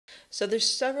So there's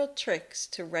several tricks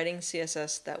to writing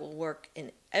CSS that will work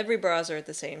in every browser at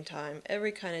the same time,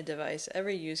 every kind of device,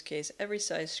 every use case, every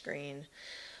size screen.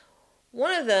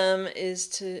 One of them is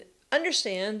to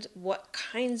understand what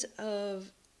kinds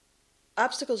of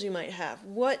obstacles you might have.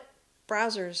 What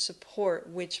browsers support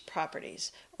which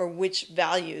properties or which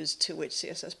values to which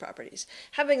CSS properties.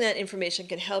 Having that information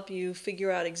can help you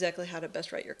figure out exactly how to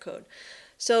best write your code.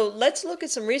 So let's look at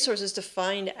some resources to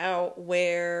find out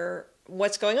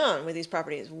what's going on with these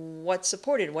properties, what's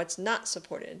supported, what's not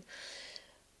supported.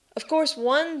 Of course,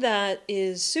 one that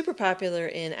is super popular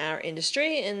in our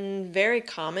industry and very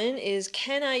common is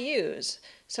Can I Use?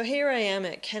 So here I am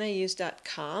at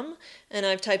caniuse.com, and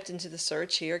I've typed into the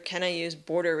search here, can I use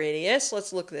border radius?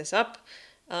 Let's look this up.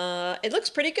 It looks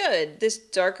pretty good. This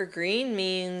darker green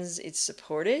means it's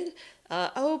supported.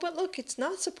 Oh, but look, it's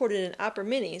not supported in Opera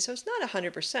Mini, so it's not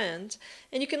 100%.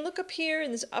 And you can look up here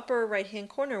in this upper right-hand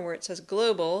corner where it says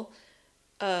global.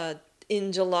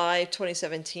 In July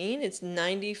 2017, it's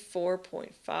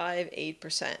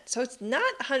 94.58%. So it's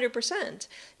not 100%,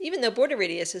 even though border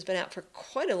radius has been out for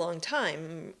quite a long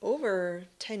time, over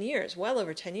 10 years, well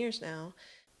over 10 years now.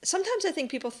 Sometimes I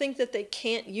think people think that they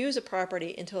can't use a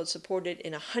property until it's supported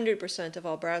in 100% of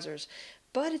all browsers.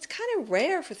 But it's kind of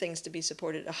rare for things to be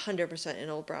supported 100% in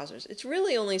old browsers. It's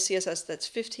really only CSS that's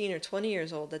 15 or 20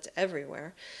 years old that's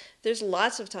everywhere. There's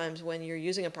lots of times when you're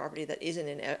using a property that isn't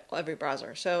in every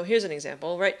browser. So here's an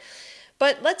example, right?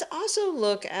 But let's also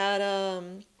look at,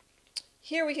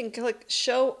 here we can click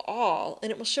Show All,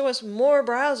 and it will show us more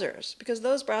browsers, because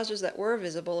those browsers that were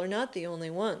visible are not the only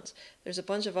ones. There's a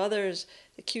bunch of others,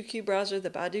 the QQ browser, the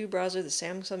Baidu browser, the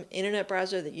Samsung Internet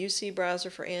browser, the UC browser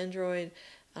for Android.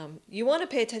 You want to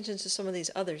pay attention to some of these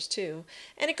others too.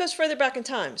 And it goes further back in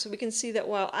time. So we can see that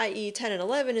while IE 10 and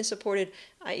 11 is supported,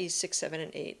 IE 6, 7,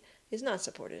 and 8 is not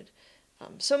supported.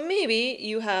 So maybe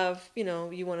you have,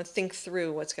 you want to think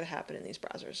through what's going to happen in these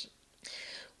browsers.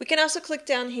 We can also click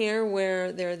down here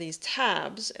where there are these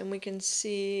tabs, and we can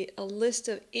see a list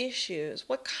of issues.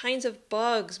 What kinds of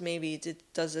bugs maybe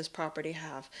does this property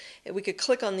have? We could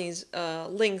click on these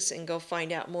links and go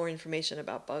find out more information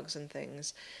about bugs and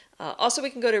things. Also, we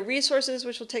can go to resources,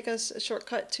 which will take us a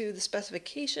shortcut to the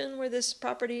specification where this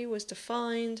property was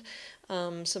defined,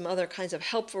 some other kinds of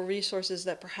helpful resources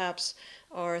that perhaps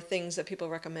are things that people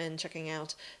recommend checking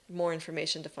out, more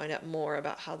information to find out more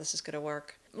about how this is going to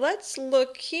work. Let's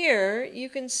look here. You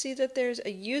can see that there's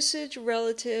a usage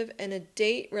relative and a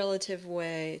date relative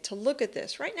way to look at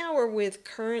this. Right now we're with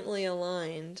currently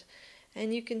aligned,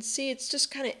 and you can see it's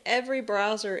just kind of every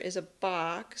browser is a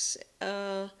box.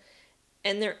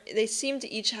 And they seem to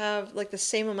each have like the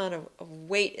same amount of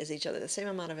weight as each other, the same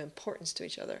amount of importance to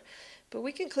each other. But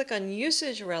we can click on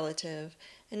usage relative,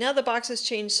 and now the boxes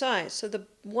change size. So the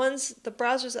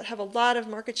browsers that have a lot of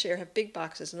market share have big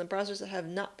boxes, and the browsers that have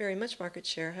not very much market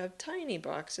share have tiny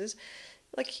boxes.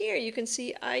 Like here, you can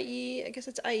see IE, I guess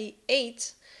it's IE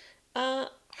 8.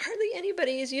 Hardly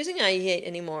anybody is using IE 8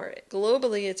 anymore.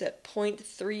 Globally, it's at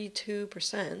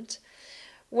 0.32%.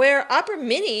 Where Opera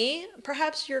Mini,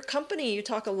 perhaps your company, you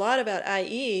talk a lot about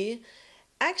IE,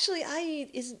 actually IE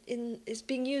is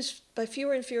being used by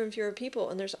fewer and fewer and fewer people,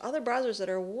 and there's other browsers that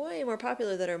are way more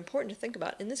popular that are important to think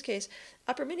about. In this case,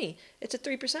 Opera Mini, it's at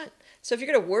 3%. So if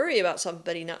you're going to worry about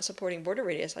somebody not supporting border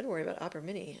radius, I'd worry about Opera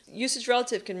Mini. Usage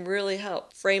relative can really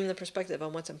help frame the perspective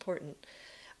on what's important.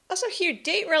 Also here,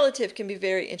 date relative can be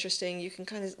very interesting. You can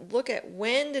kind of look at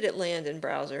when did it land in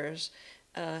browsers,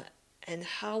 and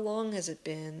how long has it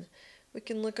been. We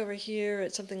can look over here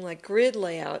at something like grid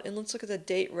layout, and let's look at the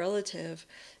date relative.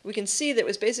 We can see that it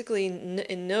was basically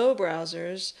in no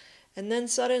browsers, and then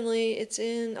suddenly it's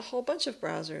in a whole bunch of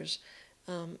browsers.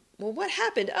 Well, what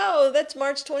happened? Oh, that's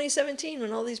March 2017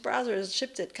 when all these browsers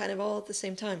shipped it kind of all at the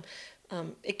same time.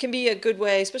 It can be a good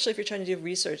way, especially if you're trying to do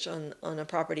research on a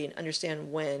property and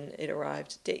understand when it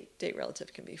arrived. Date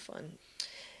relative can be fun.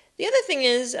 The other thing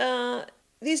is,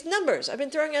 these numbers, I've been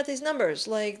throwing out these numbers,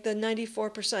 like the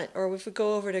 94%, or if we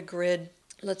go over to grid,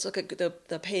 let's look at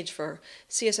the page for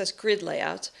CSS grid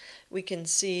layout. We can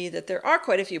see that there are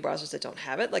quite a few browsers that don't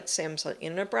have it, like Samsung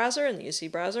Internet browser and the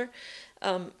UC browser.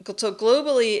 So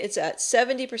globally, it's at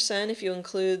 70% if you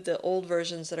include the old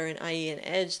versions that are in IE and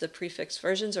Edge, the prefix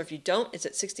versions, or if you don't, it's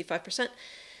at 65%.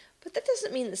 But that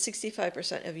doesn't mean that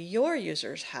 65% of your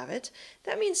users have it.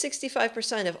 That means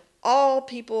 65% of all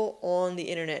people on the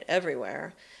internet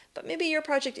everywhere. But maybe your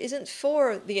project isn't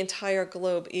for the entire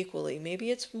globe equally.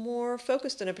 Maybe it's more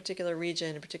focused in a particular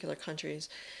region, in particular countries.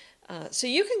 So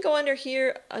you can go under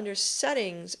here, under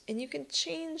settings, and you can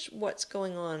change what's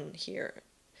going on here.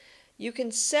 You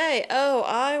can say, oh,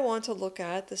 I want to look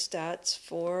at the stats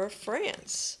for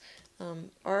France.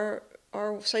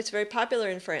 Our site's very popular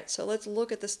in France, so let's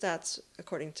look at the stats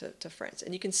according to France.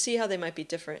 And you can see how they might be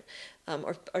different.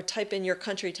 Or type in your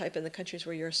country, type in the countries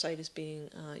where your site is being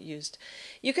used.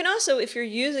 You can also, if you're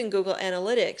using Google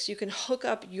Analytics, you can hook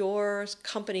up your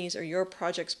company's or your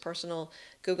project's personal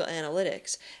Google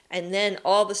Analytics. And then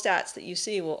all the stats that you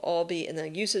see will all be, and the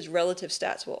usage relative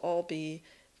stats will all be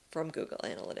from Google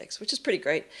Analytics, which is pretty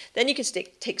great. Then you can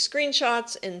take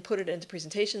screenshots and put it into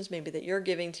presentations maybe that you're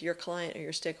giving to your client or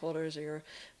your stakeholders or your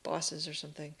bosses or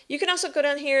something. You can also go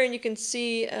down here and you can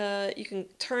see, you can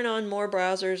turn on more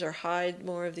browsers or hide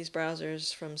more of these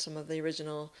browsers from some of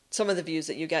the views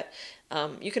that you get.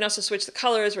 You can also switch the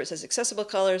colors where it says accessible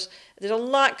colors. There's a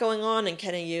lot going on in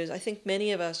Can I Use. I think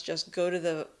many of us just go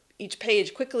to each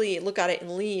page quickly, look at it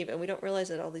and leave, and we don't realize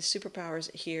that all these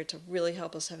superpowers are here to really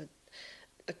help us have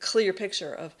a clear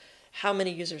picture of how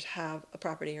many users have a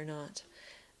property or not.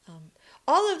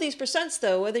 All of these percents,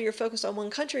 though, whether you're focused on one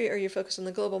country or you're focused on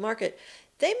the global market,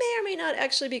 they may or may not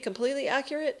actually be completely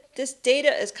accurate. This data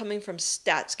is coming from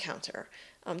StatsCounter.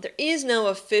 There is no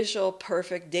official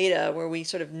perfect data where we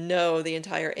sort of know the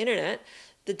entire internet.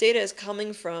 The data is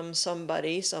coming from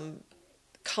somebody, some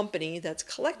company that's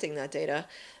collecting that data.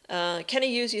 Can I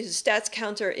Use uses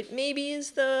StatsCounter. It maybe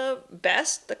is the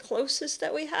best, the closest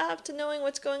that we have to knowing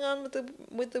what's going on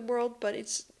with the world, but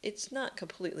it's not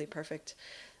completely perfect.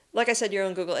 Like I said, your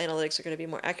own Google Analytics are going to be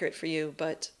more accurate for you,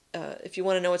 but if you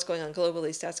want to know what's going on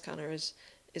globally, StatsCounter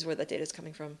is where that data is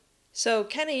coming from. So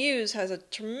Can I Use has a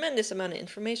tremendous amount of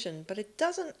information, but it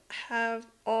doesn't have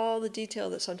all the detail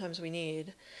that sometimes we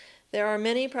need. There are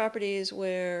many properties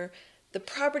where the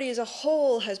property as a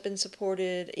whole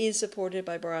is supported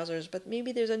by browsers, but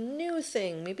maybe there's a new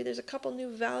thing, maybe there's a couple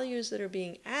new values that are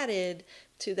being added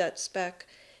to that spec,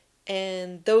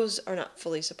 and those are not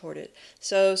fully supported.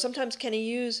 So sometimes Can I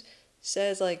Use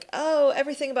says like, oh,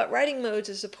 everything about writing modes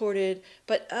is supported,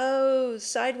 but oh,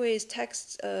 sideways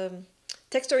text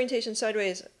orientation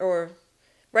sideways, or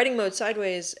writing mode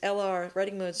sideways, LR,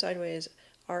 writing mode sideways,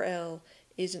 RL,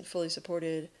 isn't fully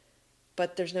supported.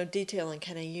 But there's no detail in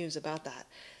Can I Use about that.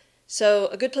 So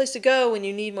a good place to go when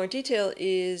you need more detail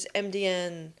is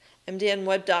MDN. MDN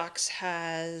Web Docs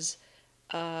has,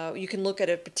 you can look at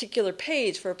a particular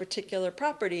page for a particular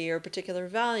property or a particular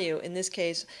value. In this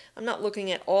case, I'm not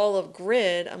looking at all of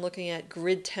grid, I'm looking at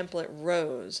grid template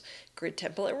rows. Grid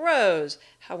template rows,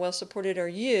 how well supported are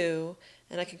you?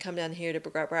 And I can come down here to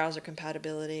browser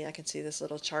compatibility. I can see this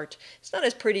little chart. It's not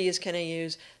as pretty as Can I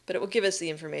Use, but it will give us the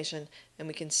information, and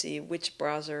we can see which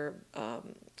browser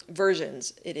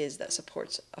versions it is that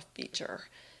supports a feature.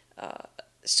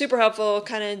 Super helpful,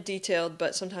 kind of detailed,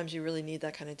 but sometimes you really need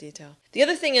that kind of detail. The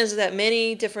other thing is that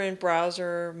many different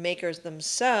browser makers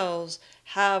themselves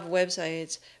have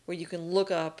websites where you can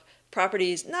look up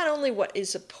properties, not only what is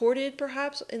supported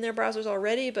perhaps in their browsers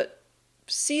already, but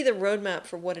see the roadmap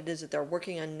for what it is that they're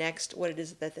working on next, what it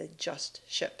is that they just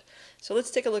ship. So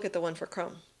let's take a look at the one for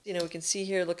Chrome. We can see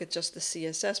here, look at just the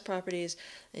CSS properties,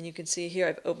 and you can see here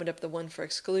I've opened up the one for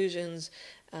exclusions.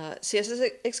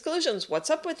 CSS exclusions, what's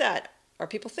up with that? Are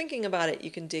people thinking about it?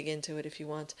 You can dig into it if you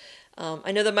want.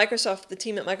 I know the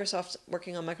team at Microsoft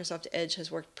working on Microsoft Edge has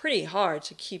worked pretty hard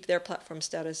to keep their platform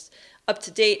status up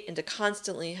to date and to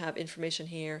constantly have information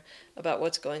here about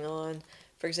what's going on.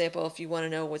 For example, if you want to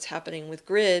know what's happening with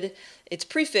Grid, it's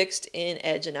prefixed in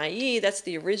Edge and IE. That's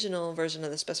the original version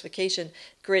of the specification.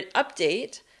 Grid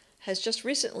Update has just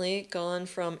recently gone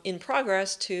from in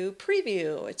progress to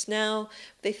preview. It's now,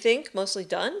 they think, mostly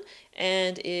done,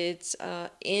 and it's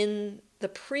in the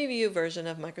preview version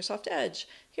of Microsoft Edge.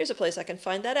 Here's a place I can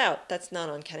find that out. That's not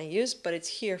on Can I Use, but it's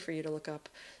here for you to look up.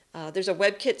 There's a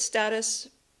WebKit status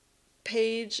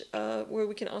page where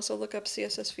we can also look up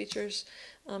CSS features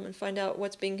and find out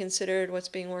what's being considered, what's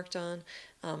being worked on.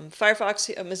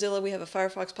 Firefox, Mozilla, we have a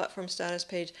Firefox platform status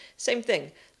page. Same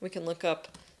thing. We can look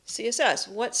up CSS.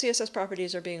 What CSS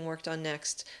properties are being worked on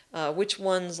next? Which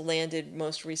ones landed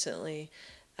most recently?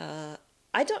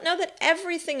 I don't know that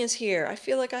everything is here. I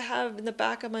feel like I have in the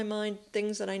back of my mind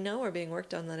things that I know are being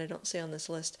worked on that I don't see on this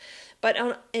list. But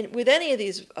with any of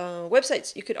these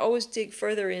websites, you could always dig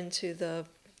further into the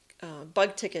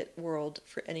bug ticket world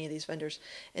for any of these vendors.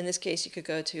 In this case, you could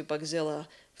go to Bugzilla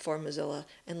for Mozilla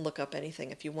and look up anything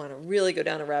if you want to really go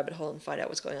down a rabbit hole and find out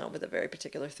what's going on with a very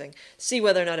particular thing. See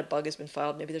whether or not a bug has been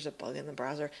filed. Maybe there's a bug in the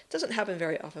browser. It doesn't happen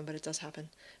very often, but it does happen.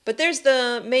 But there's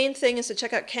the main thing is to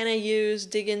check out Can I Use,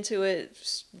 dig into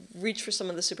it, reach for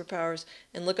some of the superpowers,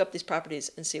 and look up these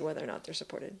properties and see whether or not they're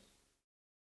supported.